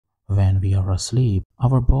When we are asleep,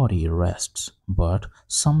 our body rests, but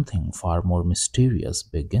something far more mysterious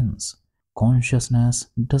begins. Consciousness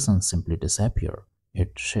doesn't simply disappear,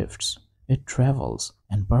 it shifts, it travels,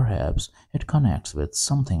 and perhaps it connects with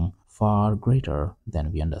something far greater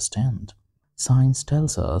than we understand. Science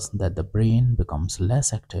tells us that the brain becomes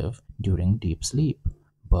less active during deep sleep,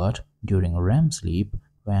 but during REM sleep,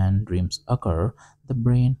 when dreams occur, the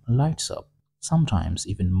brain lights up, sometimes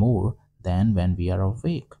even more than when we are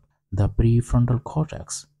awake. The prefrontal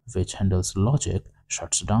cortex, which handles logic,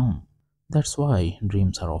 shuts down. That's why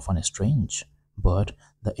dreams are often strange, but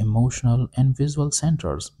the emotional and visual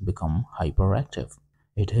centers become hyperactive.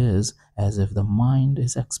 It is as if the mind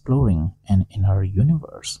is exploring an inner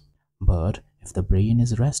universe. But if the brain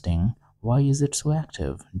is resting, why is it so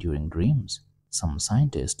active during dreams? Some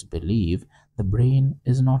scientists believe the brain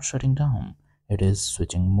is not shutting down, it is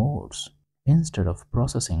switching modes. Instead of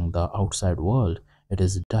processing the outside world, it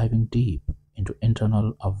is diving deep into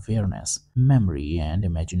internal awareness, memory, and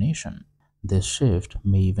imagination. This shift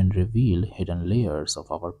may even reveal hidden layers of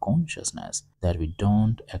our consciousness that we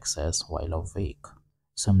don't access while awake.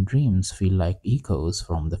 Some dreams feel like echoes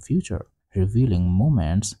from the future, revealing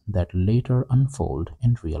moments that later unfold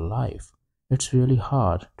in real life. It's really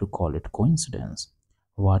hard to call it coincidence.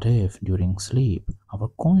 What if during sleep our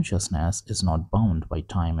consciousness is not bound by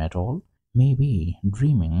time at all? Maybe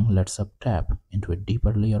dreaming lets us tap into a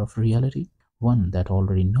deeper layer of reality, one that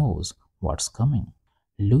already knows what's coming.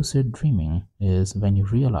 Lucid dreaming is when you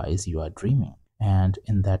realize you are dreaming, and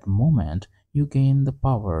in that moment, you gain the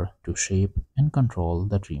power to shape and control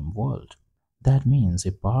the dream world. That means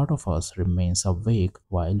a part of us remains awake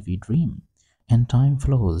while we dream, and time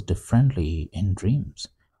flows differently in dreams.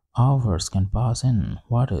 Hours can pass in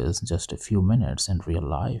what is just a few minutes in real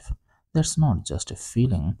life. That's not just a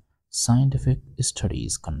feeling, scientific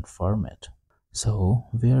studies confirm it. So,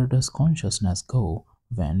 where does consciousness go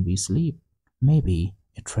when we sleep? Maybe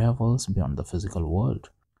it travels beyond the physical world.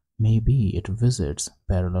 Maybe it visits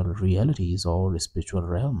parallel realities or spiritual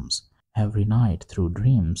realms. Every night through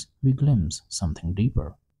dreams, we glimpse something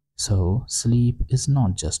deeper. So, sleep is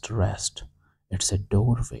not just rest, it's a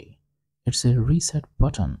doorway. It's a reset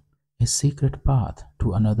button, a secret path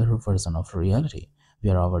to another version of reality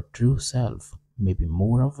where our true self may be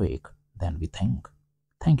more awake than we think.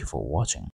 Thank you for watching.